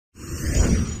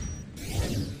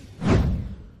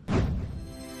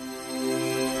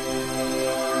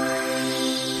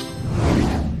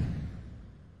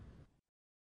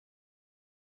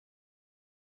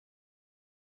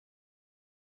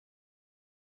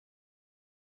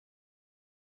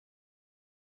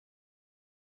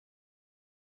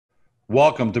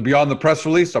Welcome to Beyond the Press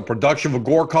Release, a production of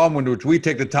Agoracom, in which we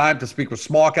take the time to speak with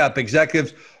small cap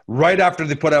executives right after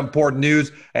they put out important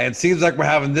news. And it seems like we're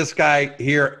having this guy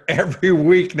here every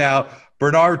week now.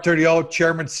 Bernard Turiot,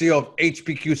 Chairman CEO of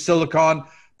HPQ Silicon.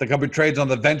 The company trades on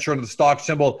the venture under the stock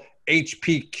symbol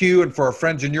HPQ, and for our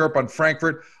friends in Europe on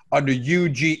Frankfurt under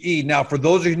UGE. Now, for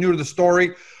those of you new to the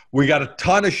story, we got a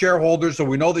ton of shareholders, so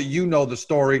we know that you know the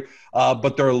story,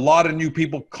 but there are a lot of new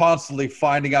people constantly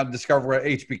finding out and discovering about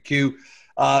HPQ.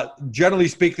 Generally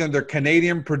speaking, they're a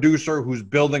Canadian producer who's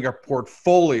building a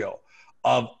portfolio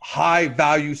of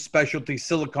high-value specialty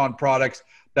silicon products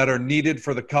that are needed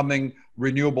for the coming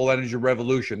renewable energy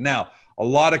revolution. Now, a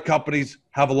lot of companies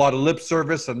have a lot of lip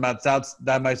service, and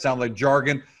that might sound like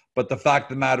jargon, but the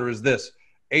fact of the matter is this.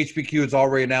 HPQ has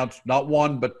already announced not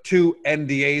one, but two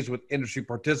NDAs with industry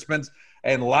participants.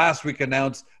 And last week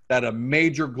announced that a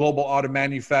major global auto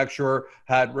manufacturer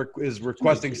is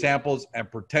requesting samples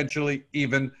and potentially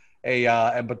even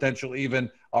a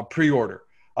pre-order.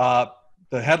 The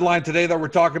headline today that we're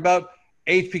talking about,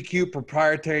 HPQ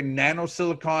proprietary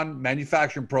nanosilicon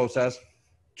manufacturing process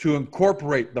to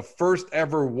incorporate the first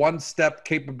ever one-step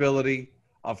capability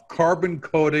of carbon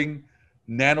coating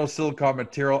nanosilicon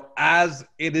material as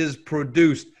it is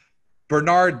produced.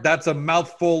 Bernard, that's a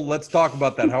mouthful. Let's talk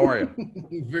about that. How are you?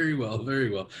 Very well, very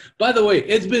well. By the way,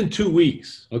 it's been 2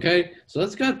 weeks, okay? So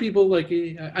that's got people like,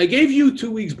 I gave you 2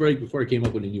 weeks break before I came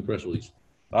up with a new press release.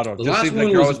 I don't know. Just seems like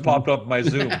you're always popped up my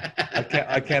Zoom.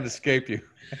 I can't escape you.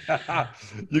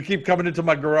 You keep coming into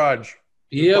my garage.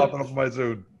 Popping up my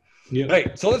Zoom. Yep.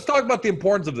 Hey, so let's talk about the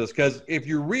importance of this, because if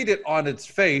you read it on its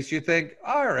face, you think,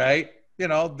 all right, you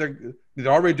know, they're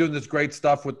already doing this great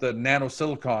stuff with the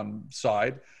nanosilicon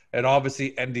side, and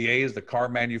obviously NDAs, the car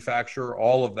manufacturer,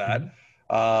 all of that.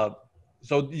 Mm-hmm.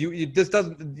 So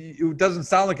it doesn't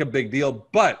sound like a big deal,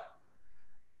 but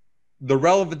the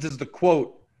relevance is the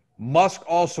quote. Musk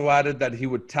also added that he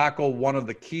would tackle one of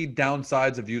the key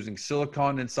downsides of using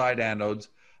silicon inside anodes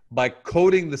by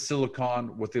coating the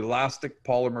silicon with elastic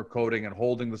polymer coating and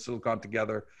holding the silicon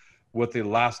together with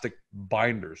elastic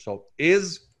binders. So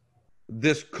is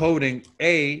this coating,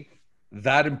 A,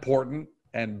 that important,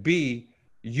 and B,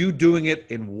 you doing it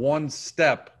in one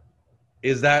step,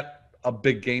 is that a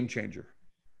big game changer?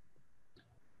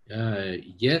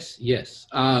 Yes.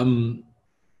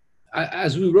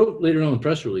 As we wrote later on in the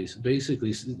press release,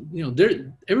 basically, you know,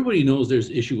 everybody knows there's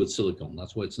issue with silicone.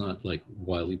 That's why it's not like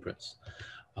widely pressed.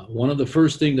 One of the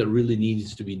first things that really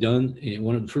needs to be done, and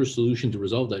one of the first solutions to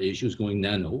resolve that issue is going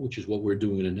nano, which is what we're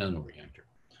doing in a nano reactor.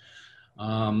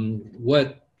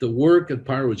 What the work at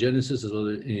Pyrogenesis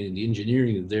and the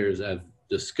engineering there have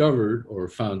discovered or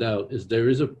found out is there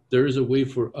is a way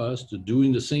for us to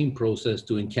doing the same process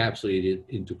to encapsulate it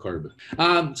into carbon.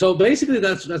 So basically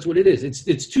that's what it is.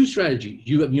 It's two strategies.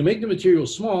 You make the material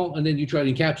small and then you try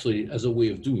to encapsulate it as a way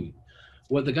of doing it.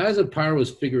 What the guys at Pyro has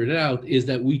figured out is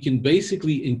that we can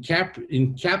basically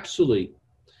encapsulate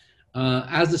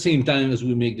at the same time as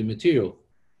we make the material.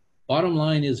 Bottom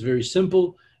line is very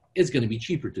simple. It's going to be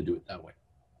cheaper to do it that way.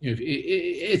 You know,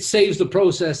 it saves the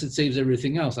process. It saves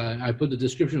everything else. I put the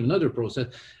description of another process.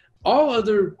 All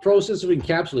other process of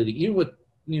encapsulating, even what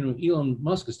Elon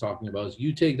Musk is talking about, is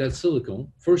you take that silicone.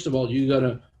 First of all, you got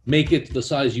to make it the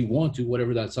size you want to,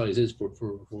 whatever that size is for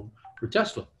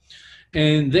Tesla.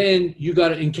 And then you got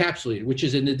to encapsulate it, which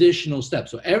is an additional step.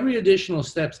 So every additional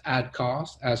steps add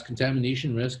cost, as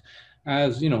contamination risk,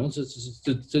 as you know,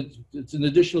 it's an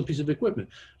additional piece of equipment.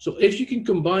 So if you can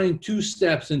combine two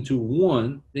steps into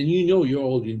one, then you know you're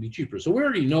all going to be cheaper. So we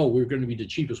already know we're going to be the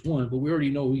cheapest one, but we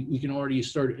already know we can already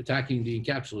start attacking the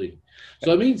encapsulating. So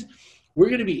that means we're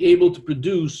going to be able to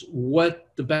produce what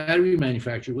the battery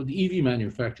manufacturer, what the EV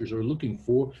manufacturers are looking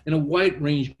for in a wide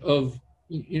range of,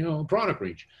 product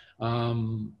range.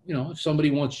 If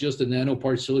somebody wants just a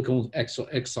nanopart silicone X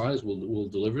size, we'll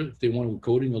deliver it. If they want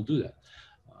coating, we'll do that.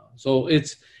 So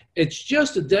it's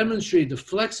just to demonstrate the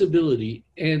flexibility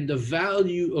and the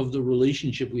value of the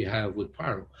relationship we have with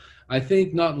Pyro. I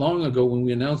think not long ago when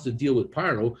we announced the deal with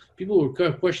Pyro, people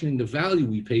were questioning the value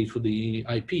we paid for the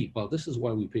IP. Well, this is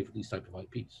why we pay for these type of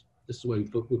IPs. This is why we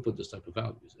put this type of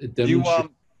values. It demonstrates.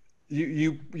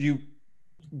 You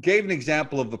gave an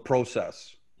example of the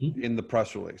process in the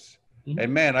press release.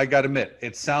 And man, I got to admit,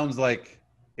 it sounds like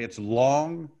it's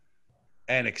long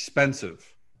and expensive.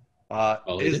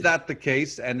 Is that the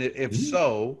case? And if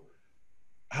so,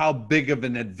 how big of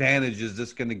an advantage is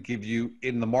this going to give you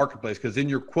in the marketplace? Because in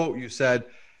your quote, you said,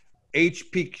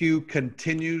 HPQ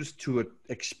continues to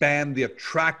expand the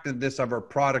attractiveness of our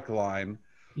product line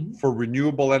for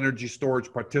renewable energy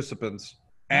storage participants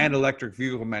and electric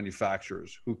vehicle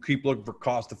manufacturers who keep looking for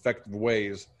cost-effective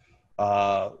ways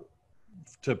uh,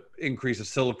 to increase the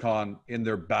silicon in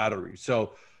their battery.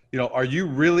 So, are you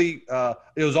really,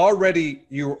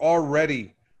 you were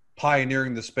already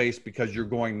pioneering the space because you're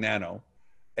going nano.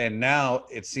 And now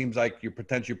it seems like you're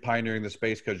potentially pioneering the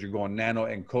space because you're going nano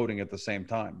and coating at the same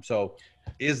time. So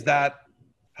is that,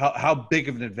 how big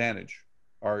of an advantage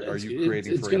are you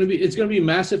creating? It's going to be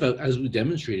massive as we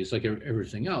demonstrate. It's like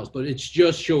everything else, but it's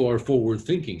just show our forward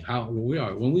thinking, how we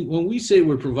are. When we say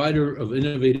we're a provider of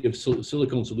innovative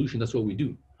silicone solution, that's what we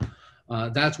do.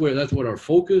 That's what our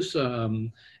focus,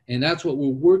 and that's what we're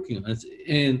working on.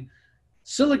 And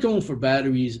silicone for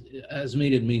batteries has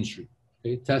made it mainstream.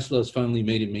 Okay? Tesla has finally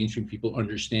made it mainstream. People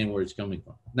understand where it's coming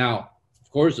from. Now, of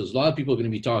course, there's a lot of people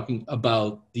going to be talking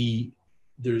about the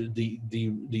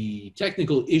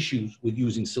technical issues with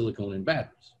using silicone in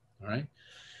batteries. All right.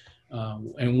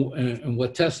 And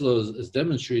what Tesla has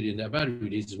demonstrated in that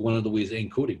battery is one of the ways they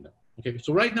encoding them. Okay.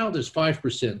 So right now there's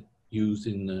 5% used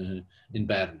in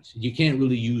batteries. You can't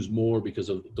really use more because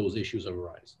of those issues that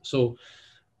arise. So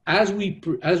as we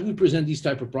present these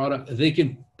type of products, they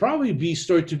can probably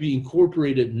start to be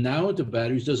incorporated now into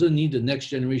batteries. Doesn't need the next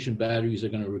generation batteries are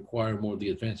going to require more of the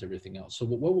advanced everything else. So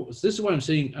this is what I'm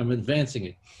saying. I'm advancing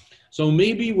it. So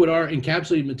maybe with our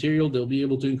encapsulated material, they'll be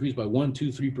able to increase by 1, 2,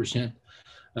 3%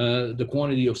 the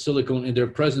quantity of silicone in their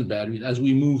present batteries as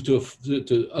we move to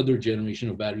other generation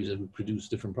of batteries that we produce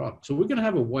different products. So we're going to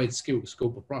have a wide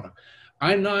scope of product.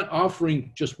 I'm not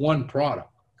offering just one product.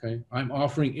 Okay, I'm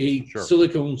offering a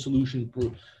silicone solution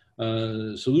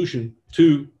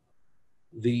to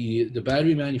the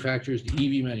battery manufacturers, the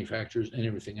EV manufacturers, and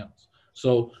everything else.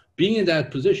 So being in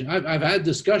that position, I've had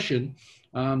discussion.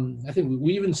 I think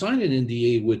we even signed an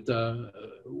NDA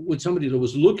with somebody that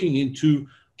was looking into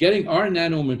getting our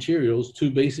nano materials to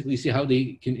basically see how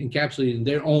they can encapsulate in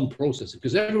their own process,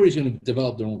 because everybody's going to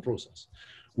develop their own process.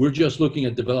 We're just looking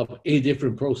at develop a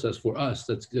different process for us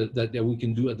that we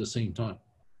can do at the same time.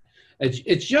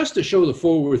 It's just to show the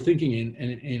forward thinking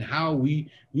and how we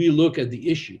look at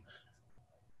the issue.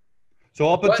 So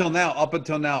up until now,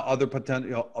 other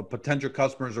potential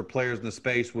customers or players in the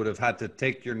space would have had to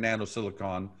take your nano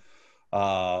silicon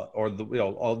or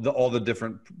all the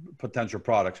different potential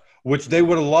products, which they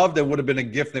would have loved. It would have been a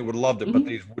gift. They would have loved it, but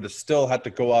they would have still had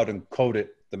to go out and code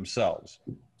it themselves.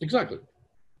 Exactly.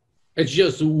 It's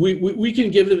just we can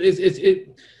give them.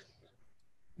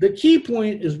 The key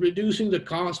point is reducing the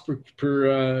cost per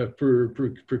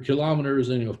kilometers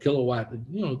and kilowatt.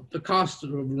 The cost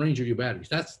of range of your batteries.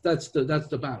 That's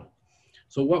the battle.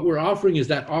 So what we're offering is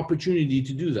that opportunity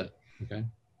to do that. Okay.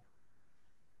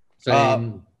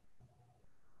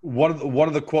 One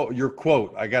of the your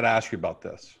quote. I got to ask you about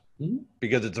this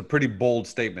because it's a pretty bold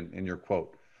statement in your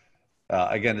quote.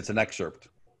 Again, it's an excerpt.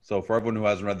 So for everyone who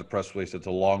hasn't read the press release, it's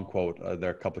a long quote.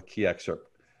 There are a couple of key excerpts.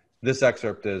 This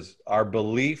excerpt is our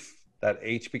belief that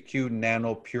HPQ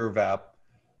Nano PureVap,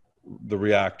 the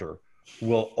reactor,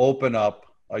 will open up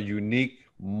a unique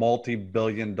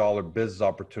multi-billion-dollar business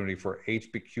opportunity for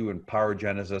HPQ and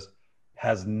PyroGenesis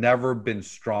has never been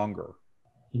stronger.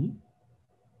 Mm-hmm.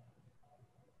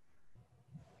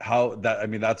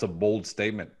 That's a bold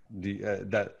statement.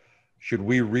 Should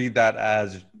we read that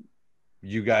as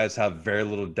you guys have very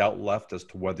little doubt left as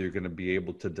to whether you're going to be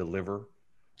able to deliver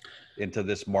into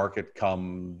this market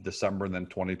come December and then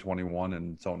 2021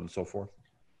 and so on and so forth?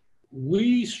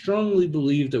 We strongly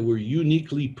believe that we're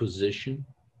uniquely positioned,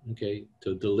 okay,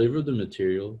 to deliver the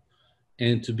material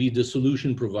and to be the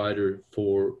solution provider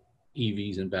for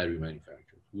EVs and battery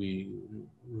manufacturers. We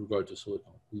regard to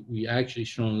silicon. We actually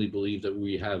strongly believe that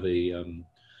we have we've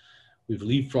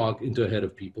leapfrogged into ahead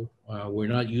of people. We're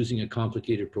not using a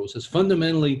complicated process.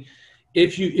 Fundamentally,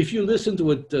 if you listen to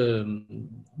what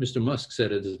Mr. Musk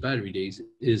said at his battery days,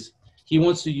 is he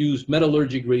wants to use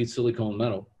metallurgic grade silicone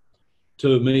metal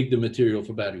to make the material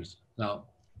for batteries. Now,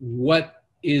 what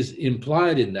is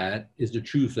implied in that is the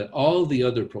truth that all the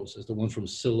other process, the one from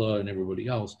Scylla and everybody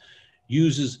else,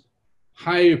 uses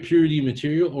higher purity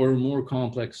material or more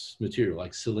complex material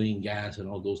like silane gas and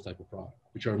all those type of products,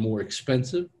 which are more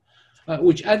expensive,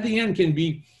 which at the end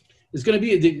it's going to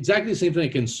be exactly the same thing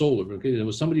in solar. Okay, there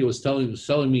was somebody who was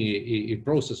selling me a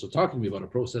process or talking to me about a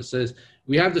process. Says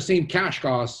we have the same cash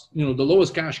costs, the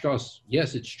lowest cash costs.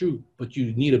 Yes, it's true, but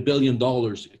you need $1 billion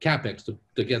capex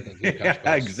to get that cash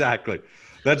costs. Exactly.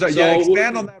 That's right. So, yeah,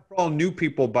 expand on that for all new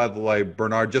people, by the way,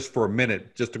 Bernard, just for a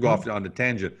minute, just to go off on a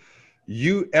tangent.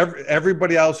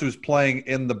 Everybody else who's playing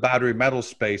in the battery metal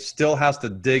space still has to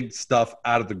dig stuff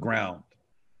out of the ground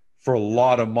for a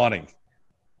lot of money.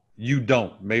 You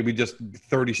don't. Maybe just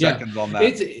 30 seconds on that.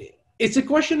 It's a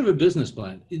question of a business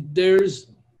plan.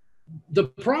 The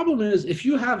problem is if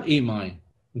you have a mine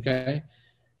Okay.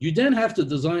 You then have to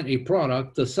design a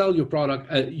product to sell your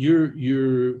product.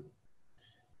 You're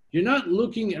not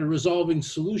looking at resolving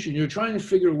solution. You're trying to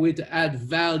figure a way to add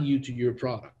value to your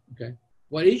product. Okay.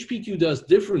 What HPQ does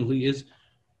differently is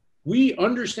we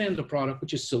understand the product,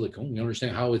 which is silicone. We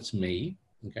understand how it's made.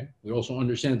 Okay. We also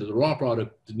understand that the raw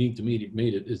product, the need to meet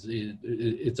it is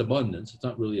its abundance. It's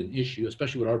not really an issue,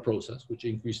 especially with our process, which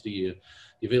increased the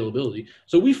availability.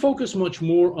 So we focus much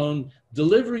more on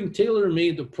delivering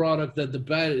tailor-made the product that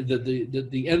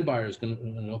the end buyer is going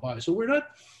to buy. So we're not,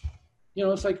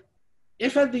 it's like,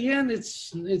 if at the end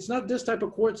it's not this type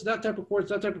of quartz, that type of quartz,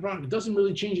 that type of product, it doesn't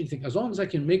really change anything as long as I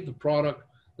can make the product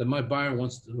that my buyer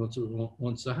wants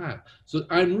to have. So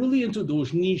I'm really into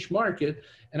those niche market,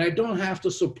 and I don't have to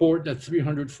support that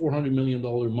 $300-400 million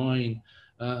mine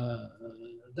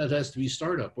that has to be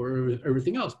startup or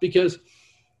everything else. Because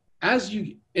as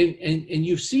you and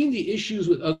you've seen the issues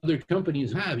with other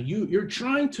companies have, you're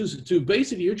trying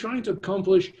to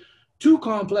accomplish two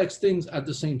complex things at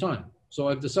the same time. So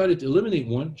I've decided to eliminate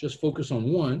one, just focus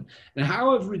on one. And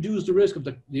how I've reduced the risk of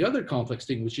the other complex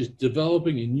thing, which is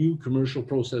developing a new commercial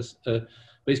process,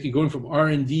 basically going from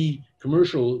R&D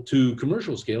commercial to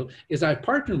commercial scale, is I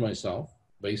partner myself,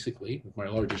 basically, with my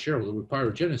largest shareholder, with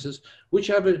Pyrogenesis, which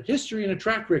have a history and a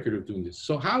track record of doing this.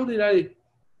 So how did I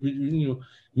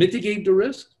mitigate the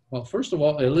risk? Well, first of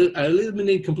all, I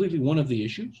eliminate completely one of the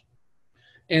issues.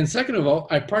 And second of all,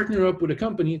 I partner up with a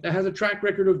company that has a track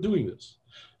record of doing this.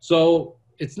 So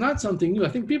it's not something new. I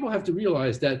think people have to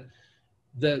realize that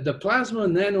the plasma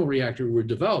nanoreactor we're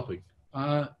developing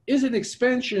is an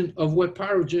expansion of what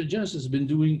Pyrogenesis has been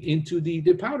doing into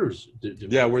the powders.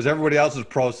 Yeah, whereas everybody else's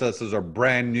processes are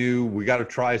brand new. We got to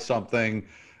try something.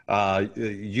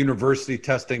 University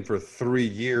testing for 3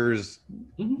 years.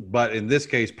 Mm-hmm. But in this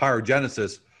case,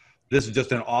 Pyrogenesis, this is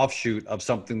just an offshoot of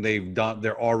something they've done.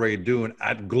 They're already doing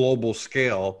at global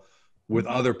scale with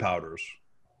other powders.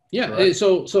 Yeah, right.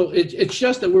 So it's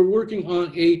just that we're working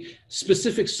on a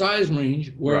specific size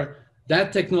range where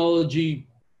that technology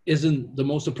isn't the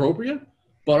most appropriate,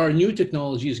 but our new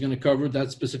technology is going to cover that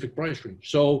specific price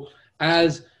range. So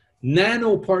as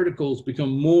nanoparticles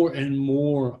become more and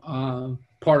more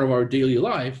part of our daily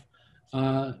life,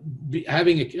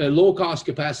 having a low-cost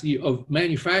capacity of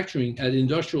manufacturing at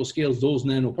industrial scales those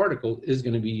nanoparticles is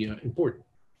going to be important.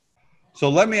 So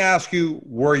let me ask you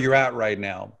where you're at right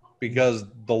now. Because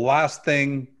the last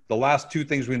two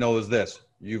things we know is this: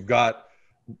 you've got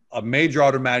a major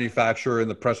auto manufacturer in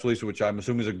the press release, which I'm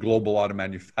assuming is a global auto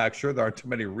manufacturer. There aren't too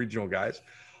many regional guys.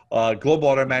 Global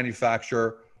auto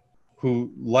manufacturer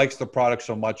who likes the product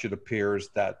so much it appears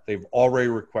that they've already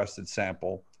requested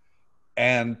sample,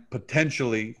 and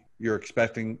potentially you're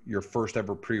expecting your first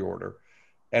ever pre-order.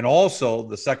 And also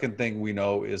the second thing we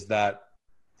know is that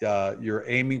you're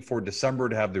aiming for December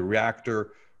to have the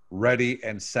reactor ready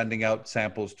and sending out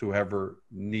samples to whoever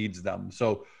needs them.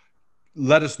 So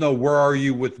let us know, where are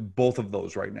you with both of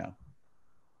those right now?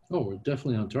 Oh, we're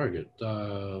definitely on target.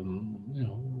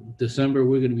 December,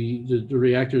 we're going to be, the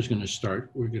reactor is going to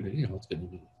start. We're going to, it's going to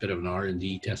be a bit of an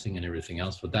R&D testing and everything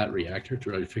else with that reactor to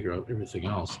try to figure out everything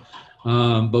else.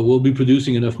 But we'll be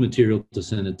producing enough material to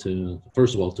send it to,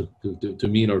 first of all, to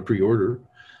meet our pre-order,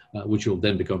 which will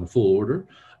then become a full order.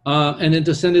 And then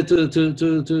to send it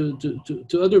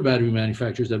to other battery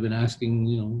manufacturers that have been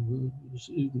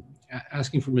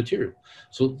asking for material.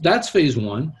 So that's phase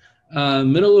one.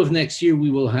 Middle of next year,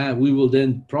 we will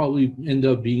then probably end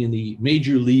up being in the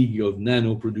major league of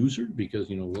nano producer, because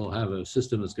we'll have a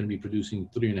system that's going to be producing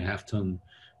 3.5 ton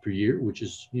per year, which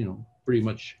is pretty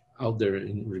much out there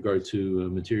in regard to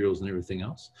materials and everything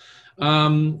else.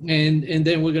 And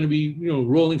then we're going to be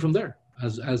rolling from there.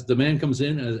 As demand comes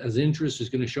in, as interest is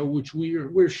going to show, which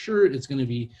we're sure it's going to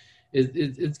be,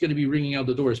 it's going to be ringing out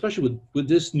the door, especially with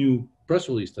this new press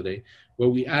release today, where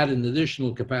we add an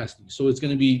additional capacity. So it's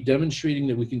going to be demonstrating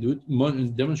that we can do it,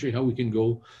 and demonstrate how we can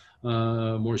go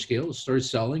more scale, start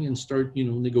selling, and start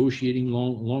negotiating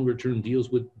longer term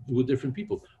deals with different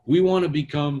people. We want to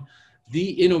become the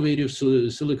innovative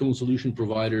silicone solution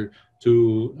provider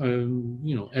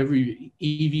to every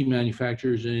EV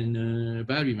manufacturers and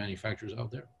battery manufacturers out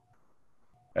there.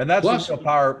 And that's the real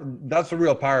power. That's the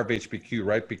real power of HPQ,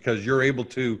 right? Because you're able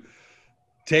to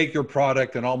take your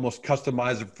product and almost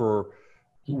customize it for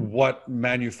what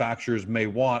manufacturers may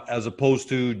want, as opposed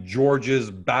to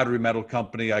George's battery metal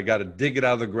company. I got to dig it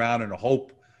out of the ground and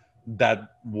hope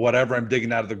that whatever I'm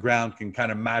digging out of the ground can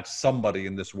kind of match somebody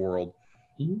in this world.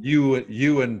 Mm-hmm.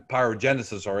 You and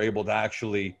Pyrogenesis are able to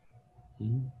actually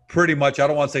pretty much, I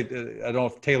don't want to say, I don't know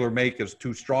if tailor make is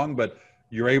too strong, but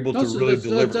you're able to really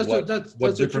deliver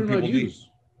what different people need.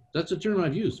 That's a term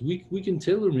I've used. We can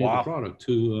tailor make the product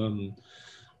to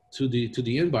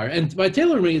the end buyer. And by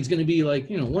tailor-made, it's going to be like,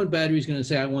 one battery is going to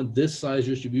say, I want this size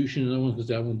distribution. Another one's going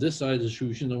to say, I want this size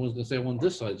distribution. Another one's going to say, I want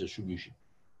this size distribution.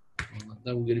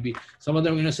 That we're going to be, some of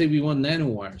them are going to say we want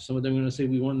nanowire. Some of them are going to say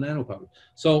we want nanopowder.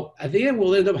 So at the end,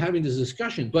 we'll end up having this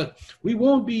discussion, but we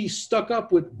won't be stuck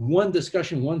up with one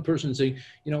discussion, one person saying,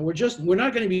 we're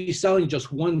not going to be selling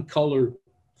just one color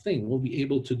thing. We'll be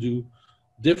able to do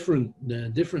different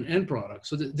end products.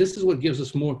 So this is what gives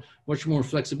us much more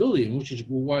flexibility, and which is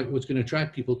what's going to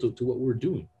attract people to what we're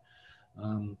doing.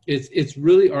 It's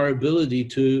really our ability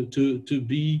to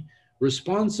be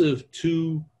responsive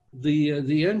to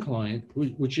the end client,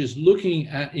 which is looking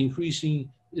at increasing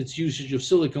its usage of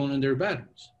silicone in their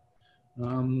batteries.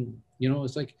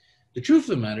 It's like, the truth of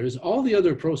the matter is all the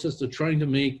other processes of trying to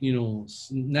make,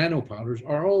 nanopowders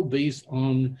are all based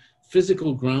on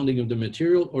physical grounding of the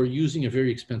material or using a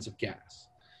very expensive gas.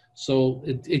 So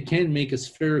it can make a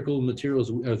spherical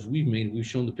material as we've made. We've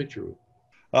shown the picture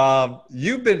of.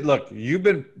 You've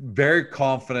been very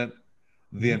confident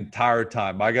the entire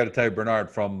time. I got to tell you,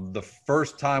 Bernard, from the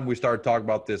first time we started talking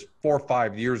about this 4 or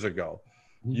 5 years ago,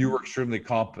 you were extremely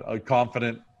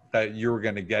confident that you were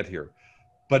going to get here.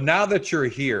 But now that you're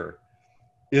here,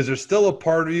 is there still a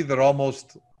part of you that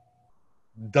almost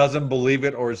doesn't believe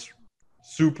it or is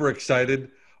super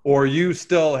excited? Or are you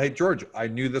still, hey, George, I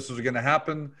knew this was going to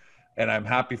happen and I'm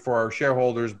happy for our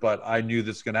shareholders, but I knew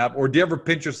this was going to happen? Or do you ever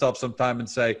pinch yourself sometime and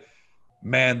say,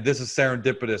 man, this is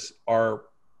serendipitous. Our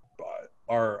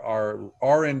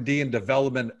R&D and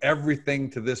development, everything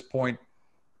to this point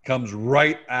comes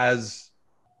right as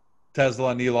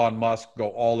Tesla and Elon Musk go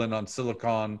all in on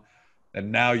silicon,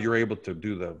 and now you're able to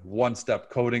do the one-step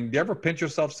coding. Do you ever pinch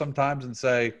yourself sometimes and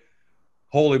say,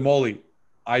 holy moly,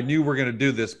 I knew we're going to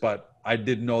do this, but I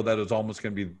didn't know that it was almost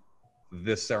going to be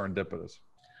this serendipitous?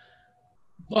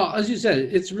 Well, as you said,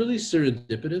 it's really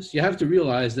serendipitous. You have to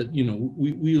realize that,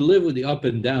 we live with the up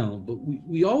and down, but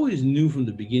we always knew from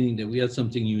the beginning that we had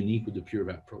something unique with the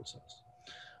PureVap process.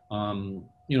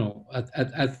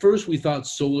 At first we thought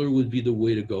solar would be the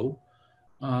way to go.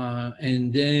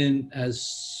 And then as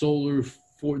solar,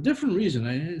 for different reasons,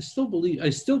 I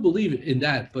still believe in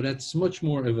that, but that's much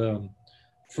more of a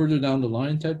further down the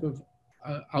line type of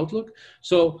outlook.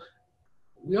 So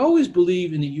we always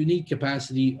believe in the unique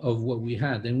capacity of what we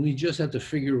had, and we just have to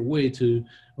figure a way to,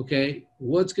 okay,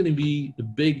 what's going to be the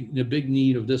big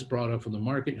need of this product for the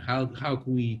market? How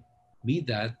can we meet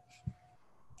that?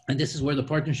 And this is where the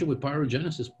partnership with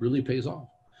PyroGenesis really pays off,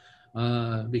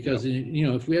 because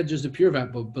if we had just a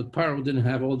PureVap, but Pyro didn't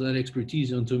have all that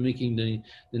expertise into making the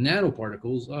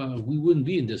nanoparticles, we wouldn't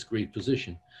be in this great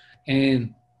position.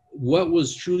 And what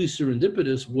was truly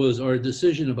serendipitous was our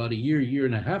decision about a year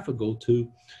and a half ago to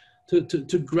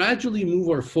gradually move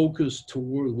our focus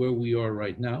toward where we are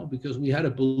right now, because we had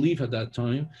a belief at that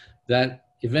time that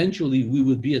eventually we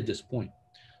would be at this point.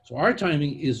 So our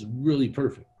timing is really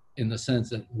perfect in the sense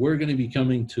that we're going to be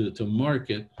coming to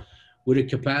market with a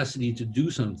capacity to do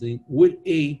something with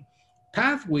a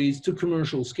pathways to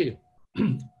commercial scale.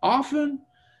 Often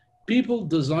people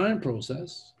design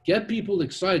process, get people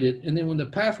excited, and then when the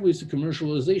pathways to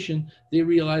commercialization, they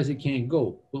realize it can't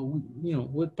go. But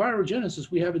with PyroGenesis,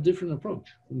 we have a different approach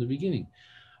from the beginning.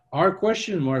 Our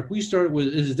question mark, we start with,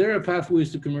 is there a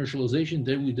pathways to commercialization?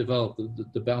 Then we develop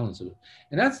the balance of it.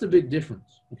 And that's the big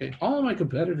difference, okay? All of my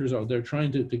competitors out there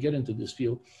trying to get into this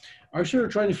field are sort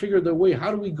of trying to figure their way,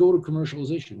 how do we go to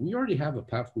commercialization? We already have a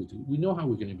pathway to it. We know how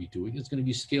we're gonna be doing it. It's gonna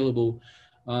be scalable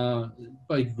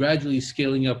by gradually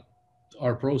scaling up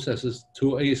our processes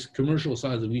to a commercial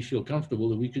size that we feel comfortable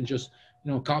that we can just,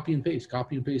 copy and paste.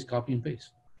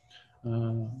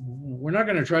 We're not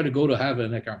going to try to go to have a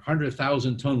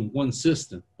 100,000 ton one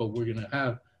system, but we're going to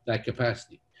have that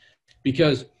capacity,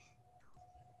 because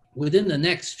within the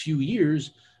next few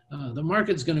years, the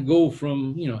market's going to go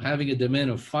from, having a demand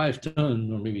of 5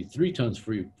 tons or maybe 3 tons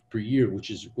per year,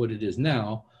 which is what it is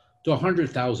now, to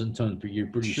 100,000 ton per year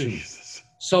pretty soon.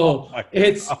 So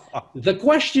the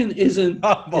question isn't,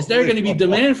 is there going to be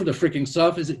demand for the freaking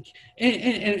stuff? Is it?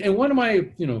 And one of my,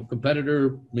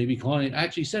 competitor, maybe client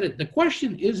actually said it. The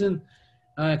question isn't,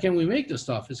 can we make the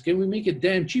stuff? It's, can we make it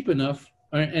damn cheap enough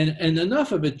and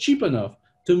enough of it cheap enough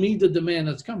to meet the demand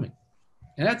that's coming?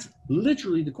 And that's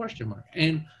literally the question mark.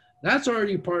 And that's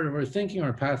already part of our thinking,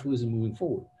 our pathways, and moving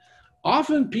forward.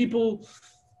 Often people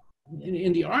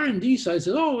in the R&D side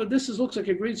says, oh, looks like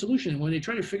a great solution. When they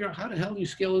try to figure out how the hell you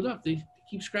scale it up, they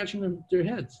keep scratching their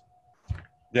heads.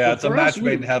 Yeah, but it's a match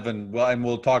made in heaven. Well, and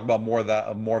we'll talk about more of that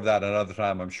another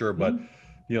time, I'm sure. But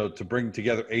to bring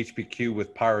together HPQ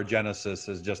with PyroGenesis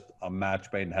is just a match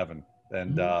made in heaven.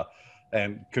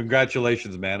 And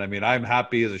congratulations, man. I mean, I'm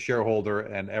happy as a shareholder,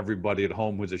 and everybody at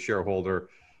home who's a shareholder.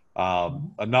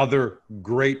 Another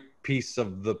great piece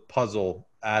of the puzzle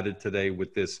added today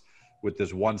with this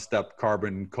one-step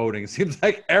carbon coating. It seems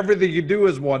like everything you do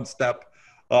is one step,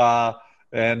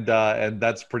 and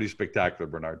that's pretty spectacular,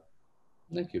 Bernard.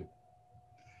 Thank you.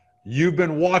 You've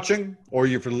been watching, or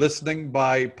you've been listening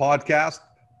by podcast,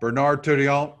 Bernard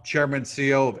Tourillon, Chairman and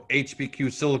CEO of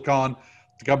HPQ Silicon.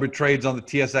 The company trades on the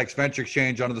TSX Venture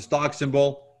Exchange under the stock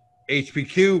symbol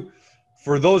HPQ.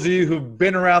 For those of you who've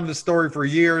been around this story for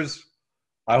years,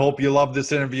 I hope you loved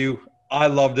this interview. I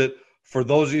loved it. For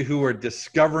those of you who are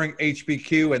discovering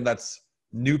HPQ, and that's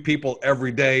new people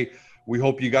every day, we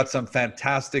hope you got some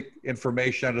fantastic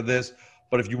information out of this.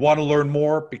 But if you want to learn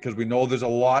more, because we know there's a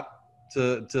lot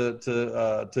to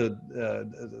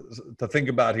think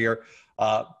about here,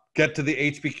 get to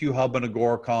the HPQ Hub and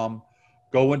Agoracom.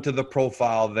 Go into the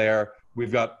profile there.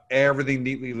 We've got everything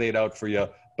neatly laid out for you.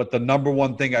 But the number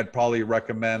one thing I'd probably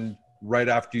recommend right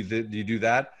after you do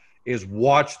that is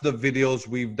watch the videos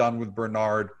we've done with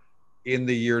Bernard in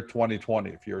the year 2020.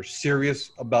 If you're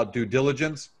serious about due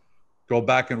diligence, go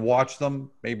back and watch them.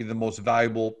 Maybe the most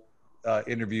valuable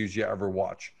interviews you ever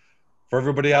watch. For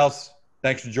everybody else,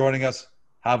 thanks for joining us.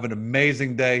 Have an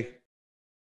amazing day.